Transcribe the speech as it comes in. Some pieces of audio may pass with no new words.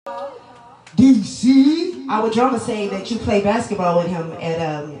DC. Our drummer say that you play basketball with him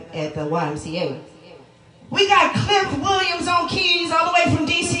at the YMCA. We got Cliff Williams on keys all the way from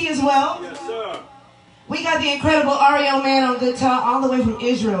DC as well. Yes, sir. We got the incredible Ario Man on guitar all the way from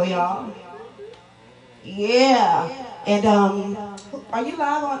Israel, y'all. Yeah. And are you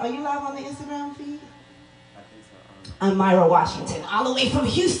live on the Instagram feed? I think so. I'm Myra Washington, all the way from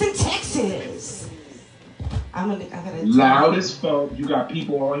Houston, Texas. I'm gonna loud as fuck. You got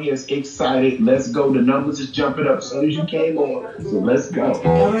people on here excited. Let's go. The numbers is jumping up as soon as you came on. So let's go.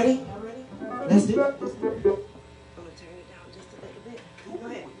 Y'all ready? Let's do it. I'm gonna turn it down just a little bit. Go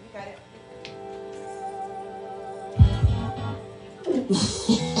ahead. You got it.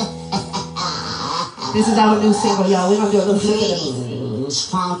 This is our new single, y'all. We're gonna do a little single.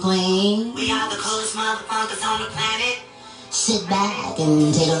 Sparkling. We are the coolest motherfuckers on the planet. Sit back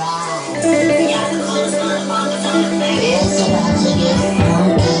and take a ride. We are the coolest motherfuckers on the planet. It's about to get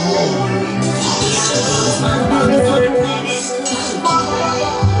funky. We are the coolest motherfuckers on the planet. We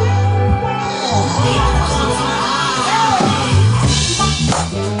are the coolest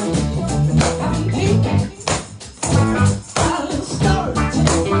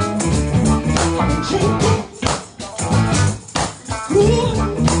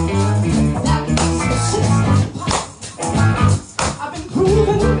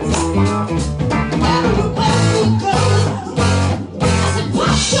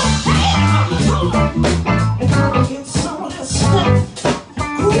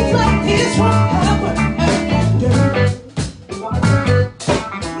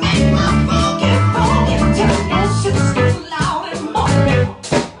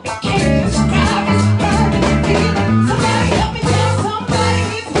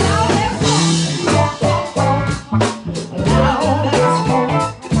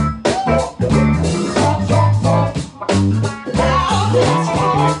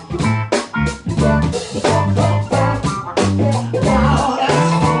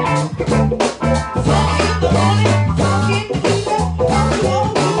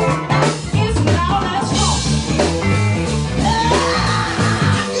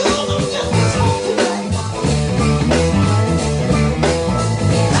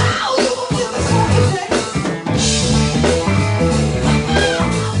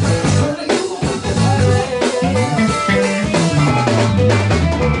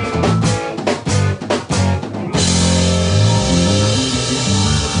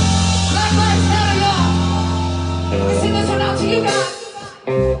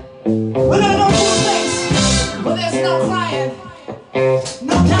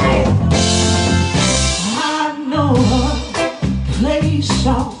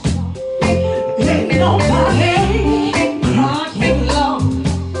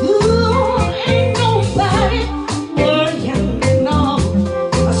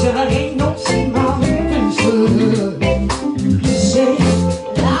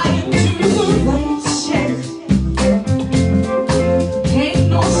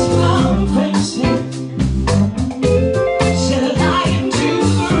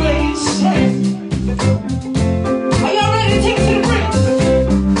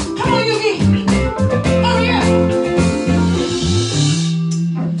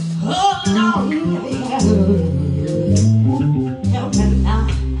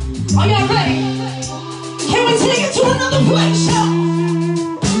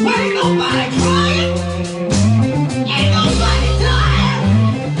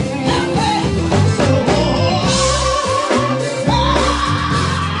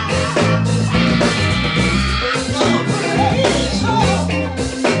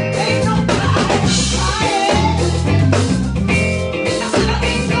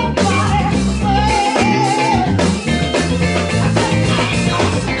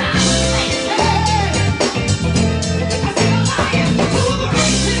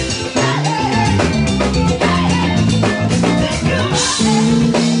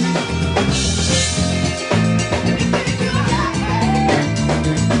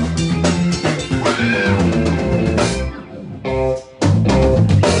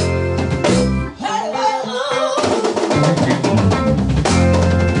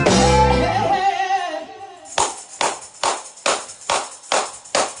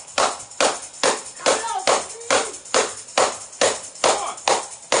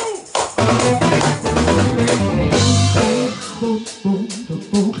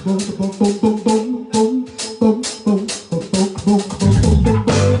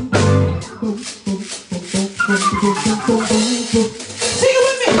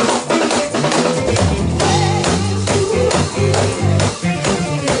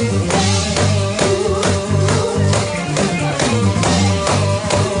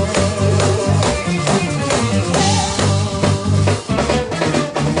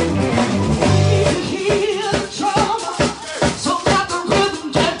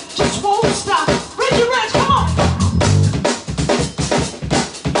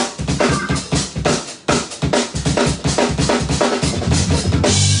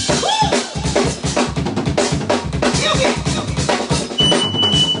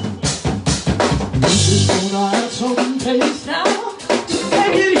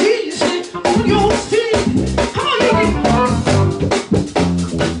You still